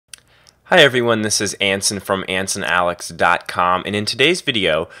Hi everyone, this is Anson from AnsonAlex.com, and in today's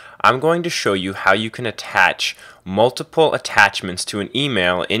video I'm going to show you how you can attach multiple attachments to an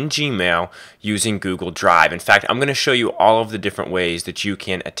email in Gmail using Google Drive. In fact, I'm going to show you all of the different ways that you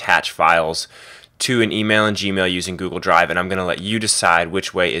can attach files to an email in Gmail using Google Drive, and I'm going to let you decide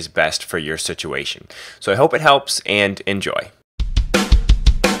which way is best for your situation. So I hope it helps and enjoy.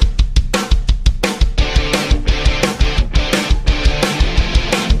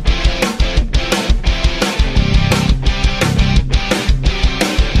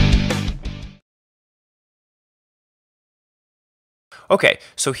 Okay,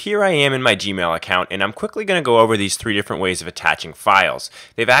 so here I am in my Gmail account, and I'm quickly going to go over these three different ways of attaching files.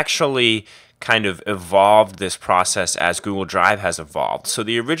 They've actually kind of evolved this process as Google Drive has evolved. So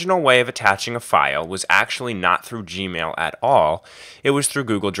the original way of attaching a file was actually not through Gmail at all. It was through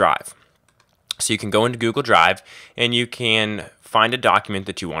Google Drive. So you can go into Google Drive and you can find a document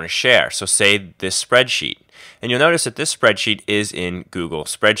that you want to share. So say this spreadsheet. And you'll notice that this spreadsheet is in Google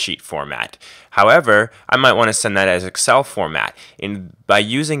spreadsheet format. However, I might want to send that as Excel format. And by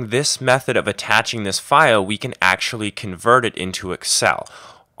using this method of attaching this file, we can actually convert it into Excel.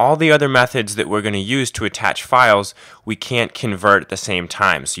 All the other methods that we're going to use to attach files, we can't convert at the same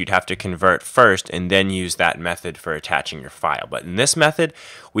time. So you'd have to convert first and then use that method for attaching your file. But in this method,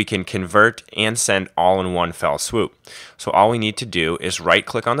 we can convert and send all in one fell swoop. So all we need to do is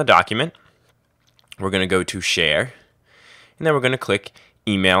right-click on the document. We're going to go to Share, and then we're going to click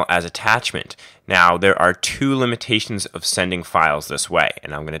Email as Attachment. Now, there are two limitations of sending files this way,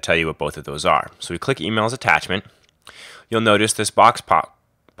 and I'm going to tell you what both of those are. So we click Email as Attachment. You'll notice this box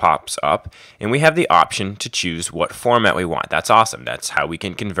pops up, and we have the option to choose what format we want. That's awesome. That's how we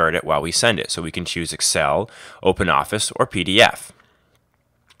can convert it while we send it. So we can choose Excel, OpenOffice, or PDF.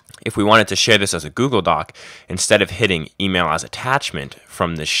 If we wanted to share this as a Google Doc, instead of hitting Email as Attachment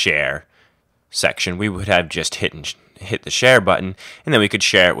from the Share section, we would have just hit the share button, and then we could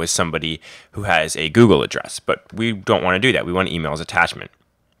share it with somebody who has a Google address. But we don't want to do that. We want email as attachment.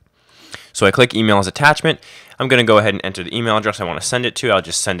 So I click email as attachment. I'm going to go ahead and enter the email address I want to send it to. I'll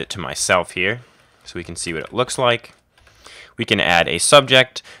just send it to myself here so we can see what it looks like. We can add a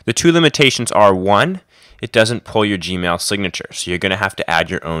subject. The two limitations are, one, it doesn't pull your Gmail signature, so you're going to have to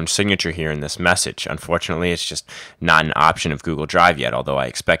add your own signature here in this message. Unfortunately, it's just not an option of Google Drive yet, although I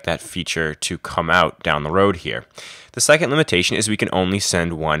expect that feature to come out down the road here. The second limitation is we can only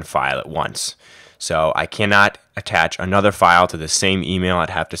send one file at once. So I cannot attach another file to the same email. I'd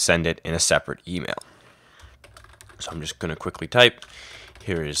have to send it in a separate email. So I'm just going to quickly type.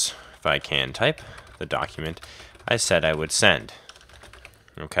 Here is, if I can type, the document I said I would send.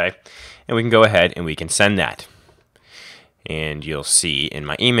 Okay, and we can go ahead and we can send that. And you'll see in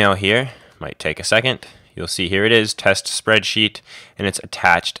my email here, might take a second, you'll see here it is, test spreadsheet, and it's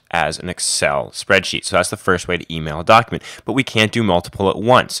attached as an Excel spreadsheet. So that's the first way to email a document. But we can't do multiple at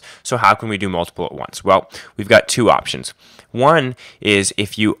once. So how can we do multiple at once? Well, we've got two options. One is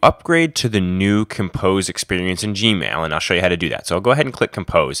if you upgrade to the new Compose experience in Gmail, and I'll show you how to do that. So I'll go ahead and click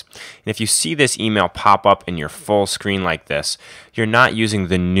Compose. And if you see this email pop up in your full screen like this, you're not using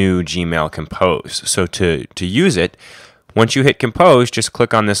the new Gmail Compose. So to use it, once you hit Compose, just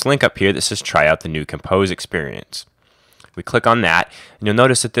click on this link up here that says Try out the new Compose experience. We click on that, and you'll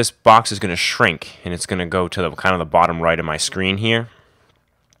notice that this box is going to shrink, and it's going to go to the kind of the bottom right of my screen here.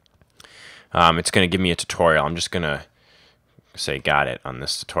 It's going to give me a tutorial. I'm just going to say got it on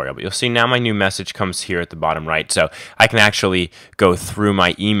this tutorial, but you'll see now my new message comes here at the bottom right, so I can actually go through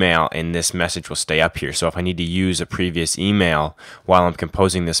my email and this message will stay up here. So if I need to use a previous email while I'm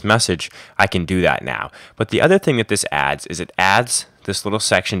composing this message, I can do that now. But the other thing that this adds is it adds this little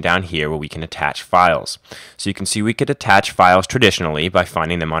section down here where we can attach files. So you can see we could attach files traditionally by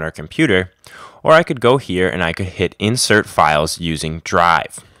finding them on our computer, or I could go here and I could hit insert files using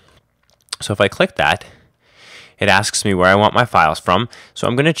Drive. So if I click that, it asks me where I want my files from, so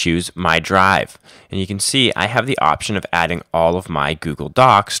I'm going to choose My Drive. And you can see I have the option of adding all of my Google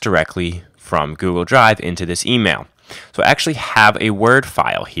Docs directly from Google Drive into this email. So I actually have a Word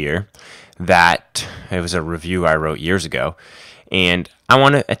file here that it was a review I wrote years ago, and I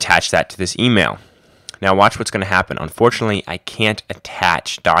want to attach that to this email. Now watch what's going to happen. Unfortunately, I can't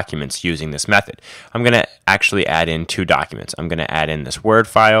attach documents using this method. I'm going to actually add in two documents. I'm going to add in this Word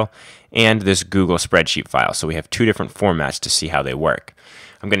file and this Google spreadsheet file. So we have two different formats to see how they work.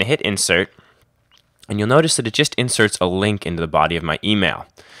 I'm going to hit Insert, and you'll notice that it just inserts a link into the body of my email.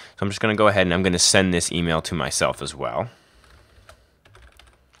 So I'm just going to go ahead and I'm going to send this email to myself as well.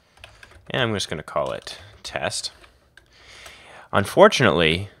 And I'm just going to call it Test.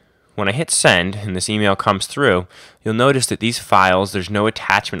 Unfortunately, when I hit send and this email comes through, you'll notice that these files, there's no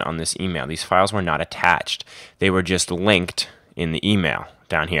attachment on this email. These files were not attached. They were just linked in the email.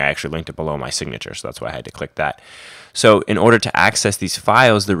 Down here, I actually linked it below my signature, so that's why I had to click that. So in order to access these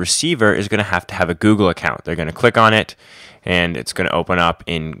files, the receiver is going to have a Google account. They're going to click on it, and it's going to open up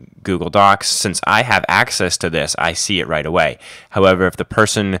in Google Docs. Since I have access to this, I see it right away. However, if the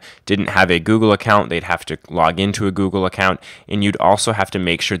person didn't have a Google account, they'd have to log into a Google account, and you'd also have to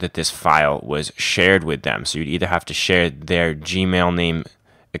make sure that this file was shared with them. So you'd either have to share their Gmail name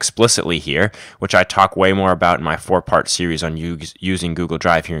explicitly here, which I talk way more about in my 4-part series on using Google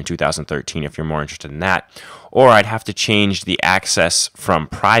Drive here in 2013 if you're more interested in that, or I'd have to change the access from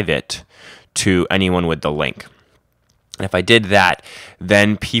private to anyone with the link. And if I did that,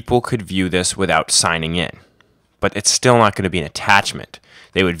 then people could view this without signing in. But it's still not going to be an attachment.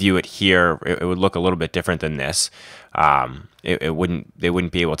 They would view it here. It would look a little bit different than this. They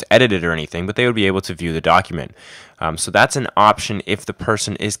wouldn't be able to edit it or anything, but they would be able to view the document. So that's an option if the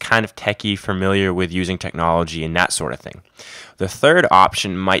person is kind of techie, familiar with using technology and that sort of thing. The third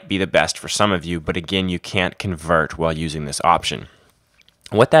option might be the best for some of you, but again, you can't convert while using this option.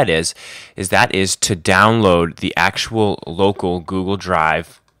 What that is to download the actual local Google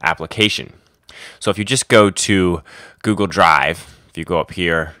Drive application. So if you just go to Google Drive, if you go up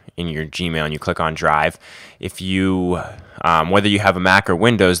here in your Gmail and you click on Drive, if you whether you have a Mac or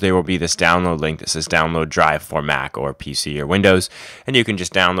Windows, there will be this download link that says download Drive for Mac or PC or Windows, and you can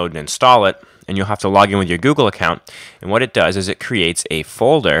just download and install it, and you'll have to log in with your Google account. And what it does is it creates a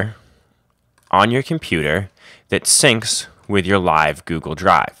folder on your computer that syncs with your live Google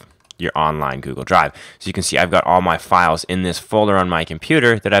Drive, your online Google Drive. So you can see I've got all my files in this folder on my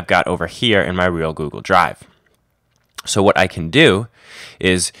computer that I've got over here in my real Google Drive. So what I can do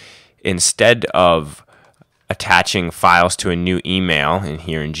is, instead of attaching files to a new email in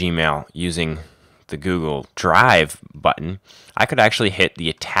here in Gmail using the Google Drive button, I could actually hit the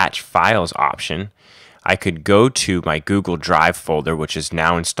Attach Files option. I could go to my Google Drive folder, which is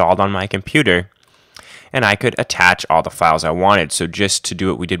now installed on my computer, and I could attach all the files I wanted. So just to do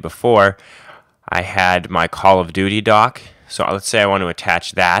what we did before, I had my Call of Duty doc. So let's say I want to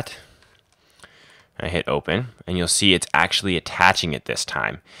attach that. I hit open, and you'll see it's actually attaching it this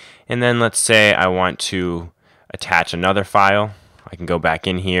time. And then let's say I want to attach another file. I can go back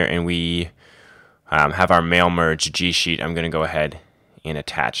in here, and we have our mail merge G sheet. I'm going to go ahead and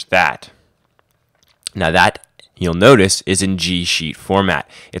attach that. Now that, you'll notice, is in G sheet format.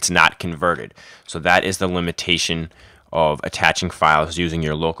 It's not converted. So that is the limitation of attaching files using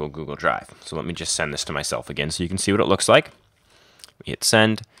your local Google Drive. So let me just send this to myself again so you can see what it looks like. We hit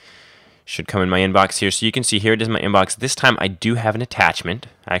send. Should come in my inbox here. So you can see here it is my inbox. This time I do have an attachment.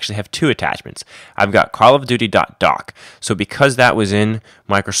 I actually have two attachments. I've got Call of Duty.doc. So because that was in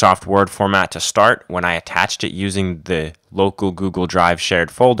Microsoft Word format to start, when I attached it using the local Google Drive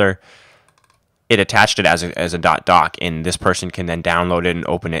shared folder, it attached it as a .doc, and this person can then download it and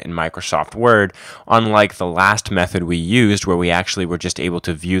open it in Microsoft Word, unlike the last method we used where we actually were just able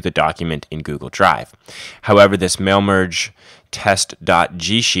to view the document in Google Drive. However, this mail merge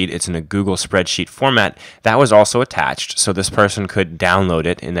test.g sheet, it's in a Google spreadsheet format, that was also attached, so this person could download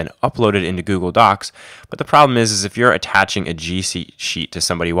it and then upload it into Google Docs. But the problem is if you're attaching a G sheet to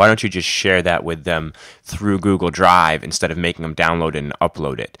somebody, why don't you just share that with them through Google Drive instead of making them download it and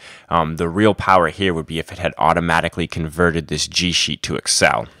upload it? The real power here would be if it had automatically converted this G sheet to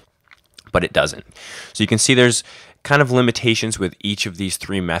Excel, but it doesn't. So you can see there's kind of limitations with each of these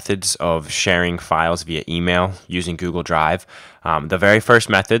three methods of sharing files via email using Google Drive. The very first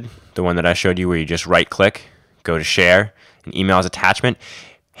method, the one that I showed you where you just right click, go to share, and email as attachment,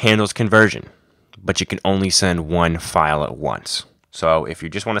 handles conversion, but you can only send one file at once. So if you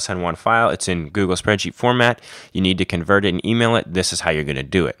just want to send one file, it's in Google spreadsheet format, you need to convert it and email it, this is how you're going to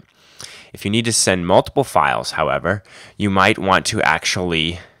do it. If you need to send multiple files, however, you might want to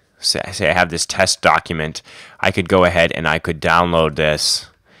actually say I have this test document, I could go ahead and I could download this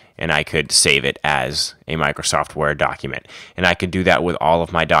and I could save it as a Microsoft Word document. And I could do that with all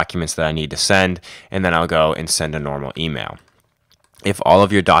of my documents that I need to send, and then I'll go and send a normal email. If all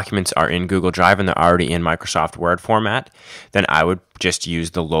of your documents are in Google Drive and they're already in Microsoft Word format, then I would just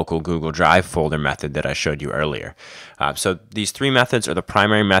use the local Google Drive folder method that I showed you earlier. So these three methods are the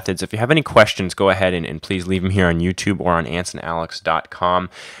primary methods. If you have any questions, go ahead and please leave them here on YouTube or on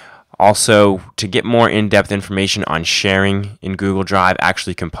AnsonAlex.com. Also, to get more in-depth information on sharing in Google Drive,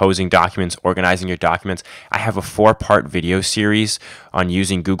 actually composing documents, organizing your documents, I have a 4-part video series on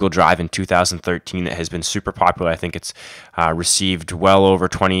using Google Drive in 2013 that has been super popular. I think it's received well over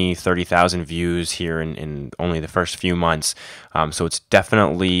 30,000 views here in only the first few months. So it's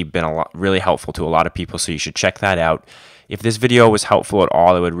definitely been really helpful to a lot of people, so you should check that out. If this video was helpful at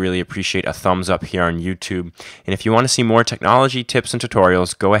all, I would really appreciate a thumbs up here on YouTube. And if you want to see more technology tips and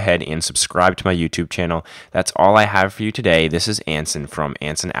tutorials, go ahead and subscribe to my YouTube channel. That's all I have for you today. This is Anson from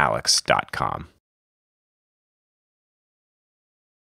AnsonAlex.com.